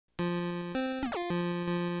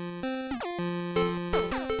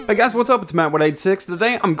Hey guys, what's up? It's Matt with 86.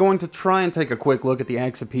 Today I'm going to try and take a quick look at the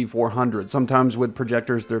AAXA P400. Sometimes with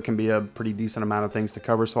projectors there can be a pretty decent amount of things to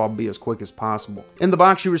cover, so I'll be as quick as possible. In the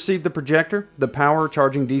box you receive the projector, the power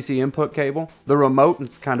charging DC input cable, the remote.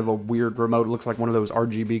 It's kind of a weird remote. It looks like one of those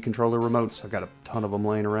RGB controller remotes. I've got a ton of them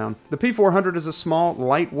laying around. The P400 is a small,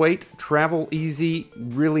 lightweight, travel easy,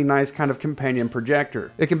 really nice kind of companion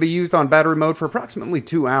projector. It can be used on battery mode for approximately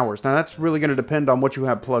 2 hours. Now that's really going to depend on what you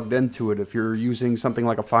have plugged into it. If you're using something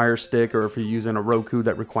like a Fire Stick, or if you're using a Roku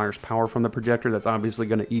that requires power from the projector, that's obviously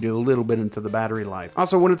going to eat a little bit into the battery life.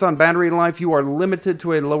 Also, when it's on battery life, you are limited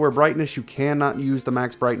to a lower brightness. You cannot use the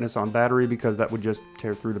max brightness on battery because that would just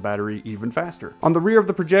tear through the battery even faster. On the rear of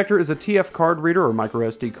the projector is a TF card reader or micro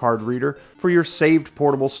SD card reader for your saved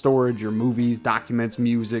portable storage, your movies, documents,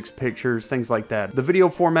 musics, pictures, things like that. The video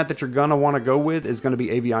format that you're gonna want to go with is going to be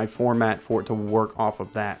AVI format for it to work off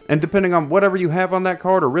of that. And depending on whatever you have on that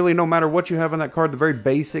card, or really no matter what you have on that card, the very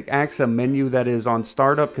basic AAXA menu that is on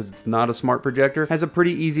startup, because it's not a smart projector, has a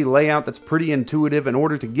pretty easy layout that's pretty intuitive in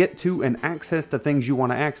order to get to and access the things you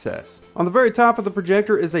want to access. On the very top of the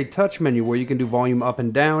projector is a touch menu where you can do volume up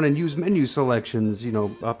and down and use menu selections, you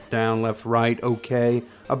know, up, down, left, right, okay,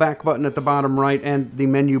 a back button at the bottom right, and the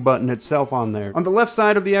menu button itself on there. On the left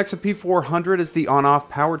side of the AAXA P400 is the on-off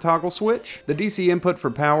power toggle switch, the DC input for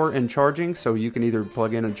power and charging, so you can either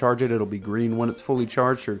plug in and charge it, it'll be green when it's fully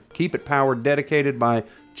charged, or keep it power dedicated by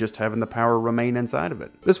just having the power remain inside of it.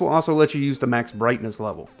 This will also let you use the max brightness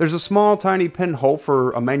level. There's a small tiny pinhole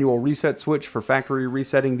for a manual reset switch for factory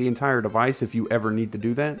resetting the entire device if you ever need to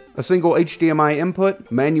do that. A single HDMI input,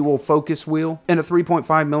 manual focus wheel, and a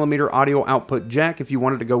 3.5mm audio output jack if you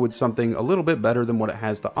wanted to go with something a little bit better than what it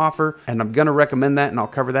has to offer, and I'm gonna recommend that, and I'll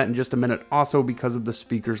cover that in just a minute also because of the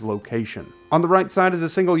speaker's location. On the right side is a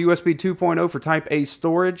single USB 2.0 for Type A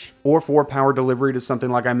storage, or for power delivery to something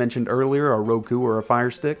like I mentioned earlier, a Roku or a Fire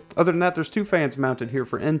Stick. Other than that, there's 2 fans mounted here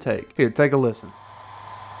for intake. Here, take a listen.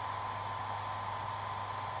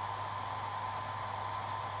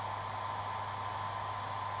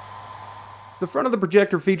 The front of the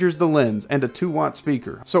projector features the lens and a 2-watt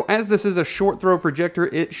speaker. So as this is a short throw projector,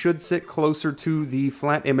 it should sit closer to the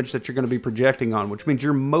flat image that you're going to be projecting on, which means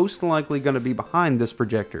you're most likely going to be behind this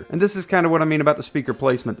projector. And this is kind of what I mean about the speaker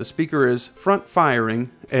placement. The speaker is front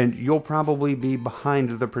firing, and you'll probably be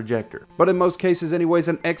behind the projector. But in most cases anyways,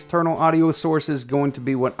 an external audio source is going to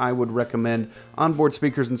be what I would recommend. Onboard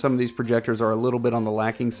speakers in some of these projectors are a little bit on the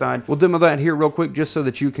lacking side. We'll demo that here real quick just so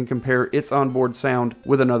that you can compare its onboard sound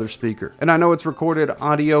with another speaker. And I know it's recorded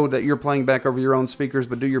audio that you're playing back over your own speakers,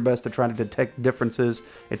 but do your best to try to detect differences.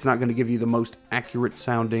 It's not going to give you the most accurate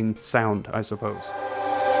sounding sound, I suppose.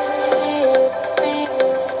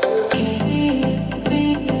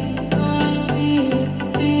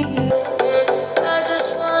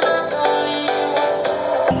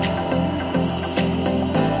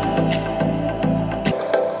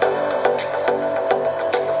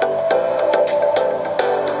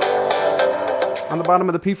 On the bottom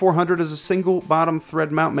of the P400 is a single bottom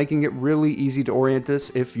thread mount, making it really easy to orient this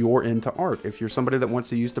if you're into art. If you're somebody that wants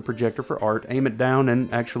to use the projector for art, aim it down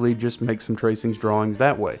and actually just make some tracings, drawings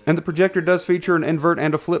that way. And the projector does feature an invert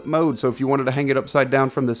and a flip mode, so if you wanted to hang it upside down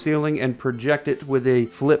from the ceiling and project it with a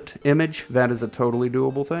flipped image, that is a totally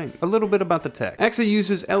doable thing. A little bit about the tech. AAXA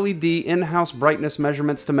uses LED in-house brightness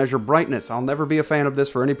measurements to measure brightness. I'll never be a fan of this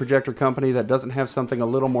for any projector company that doesn't have something a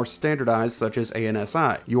little more standardized, such as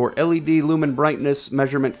ANSI. Your LED lumen brightness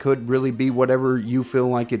measurement could really be whatever you feel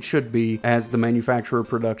like it should be as the manufacturer,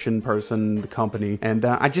 production person, the company, and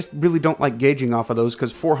I just really don't like gauging off of those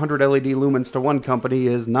because 400 LED lumens to one company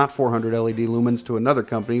is not 400 LED lumens to another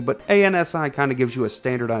company, but ANSI kind of gives you a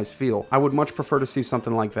standardized feel. I would much prefer to see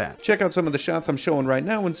something like that. Check out some of the shots I'm showing right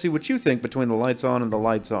now and see what you think between the lights on and the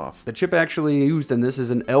lights off. The chip actually used in this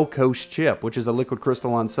is an LCoS chip, which is a liquid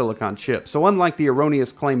crystalline silicon chip. So unlike the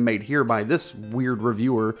erroneous claim made here by this weird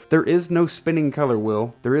reviewer, there is no spinning color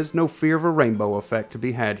wheel, there is no fear of a rainbow effect to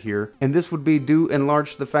be had here, and this would be due in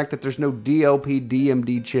large to the fact that there's no DLP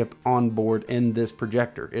DMD chip on board in this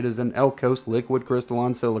projector. It is an LCoS liquid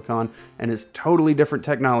crystalline silicon and is totally different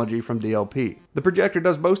technology from DLP. The projector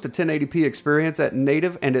does boast a 1080p experience at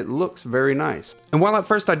native, and it looks very nice. And while at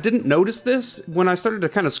first I didn't notice this, when I started to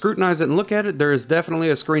kind of scrutinize it and look at it, there is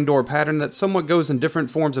definitely a screen door pattern that somewhat goes in different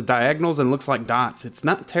forms of diagonals and looks like dots. It's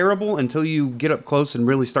not terrible until you get up close and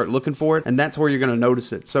really start looking for it, and that's where you're going to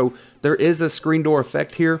notice it. So there is a screen door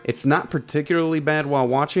effect here. It's not particularly bad while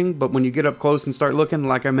watching, but when you get up close and start looking,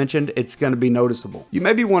 like I mentioned, it's going to be noticeable. You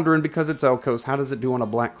may be wondering, because it's LCoS, how does it do on a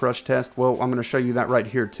black crush test? Well, I'm going to show you that right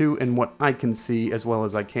here too, and what I can see as well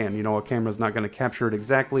as I can. You know, a camera's not going to capture it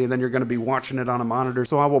exactly, and then you're going to be watching it on a monitor,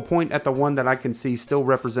 so I will point at the one that I can see still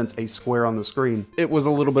represents a square on the screen. It was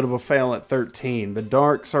a little bit of a fail at 13. The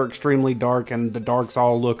darks are extremely dark, and the darks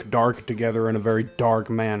all look dark together in a very dark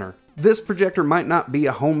manner. This projector might not be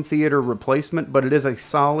a home theater replacement, but it is a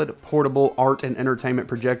solid portable art and entertainment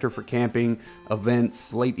projector for camping,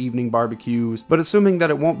 events, late evening barbecues. But assuming that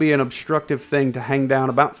it won't be an obstructive thing to hang down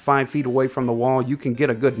about 5 feet away from the wall, you can get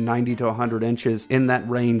a good 90 to 100 inches in that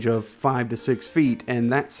range of 5 to 6 feet,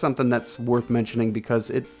 and that's something that's worth mentioning because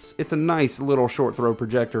it's a nice little short throw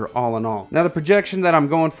projector all in all. Now the projection that I'm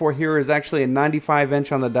going for here is actually a 95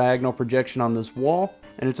 inch on the diagonal projection on this wall,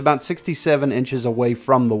 and it's about 67 inches away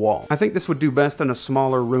from the wall. I think this would do best in a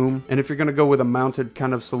smaller room, and if you're going to go with a mounted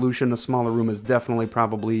kind of solution, a smaller room is definitely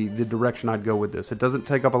probably the direction I'd go with this. It doesn't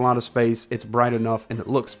take up a lot of space, it's bright enough, and it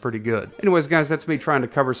looks pretty good. Anyways guys, that's me trying to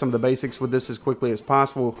cover some of the basics with this as quickly as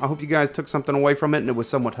possible. I hope you guys took something away from it and it was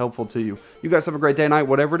somewhat helpful to you. You guys have a great day, night,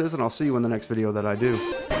 whatever it is, and I'll see you in the next video that I do.